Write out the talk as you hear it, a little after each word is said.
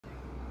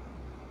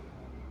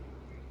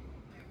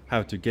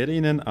How to get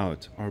in and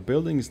out. Our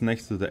building is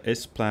next to the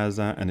S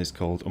Plaza and is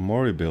called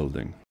Omori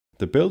Building.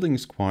 The building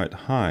is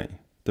quite high.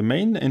 The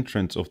main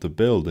entrance of the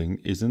building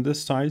is in the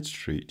side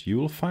street. You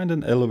will find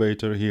an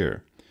elevator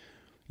here.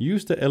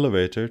 Use the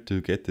elevator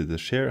to get to the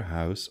share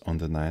house on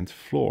the 9th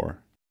floor.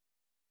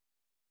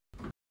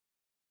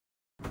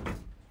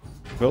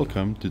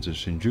 Welcome to the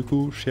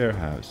Shinjuku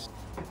ShareHouse.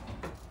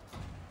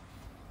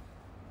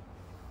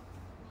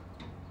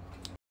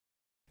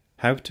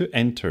 How to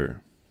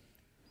enter.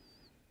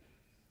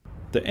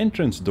 The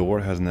entrance door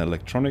has an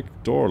electronic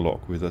door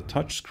lock with a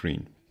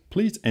touchscreen.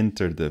 Please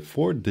enter the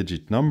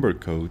 4-digit number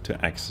code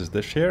to access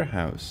the share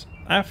house.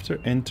 After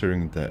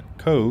entering the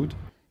code,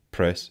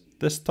 press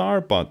the star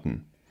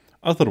button.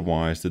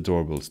 Otherwise, the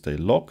door will stay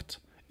locked.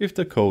 If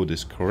the code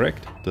is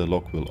correct, the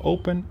lock will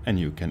open and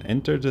you can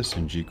enter the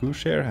Shinjuku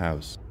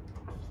ShareHouse.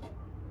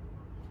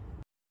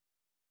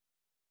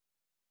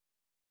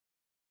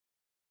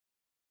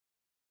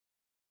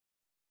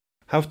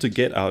 How to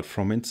get out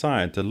from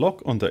inside. The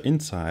lock on the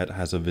inside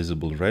has a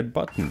visible red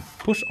button.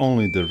 Push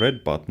only the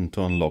red button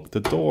to unlock the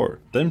door.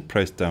 Then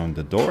press down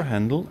the door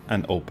handle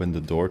and open the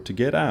door to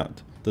get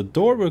out. The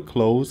door will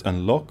close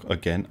and lock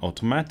again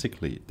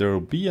automatically. There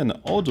will be an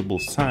audible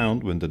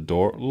sound when the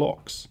door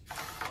locks.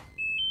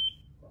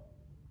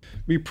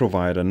 We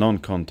provide a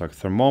non-contact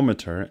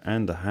thermometer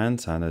and a hand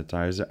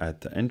sanitizer at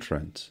the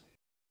entrance.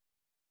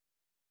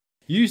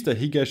 Use the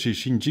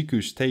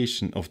Higashi-Shinjuku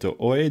station of the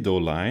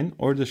Oedo line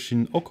or the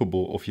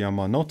Shin-OKUBO of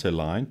Yamanote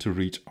line to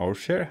reach our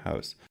share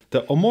house.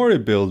 The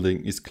Omori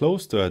building is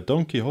close to a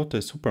Don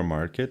Quixote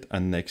supermarket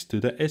and next to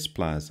the S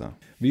Plaza.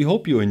 We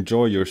hope you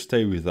enjoy your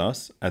stay with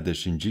us at the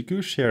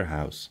Shinjuku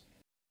ShareHouse.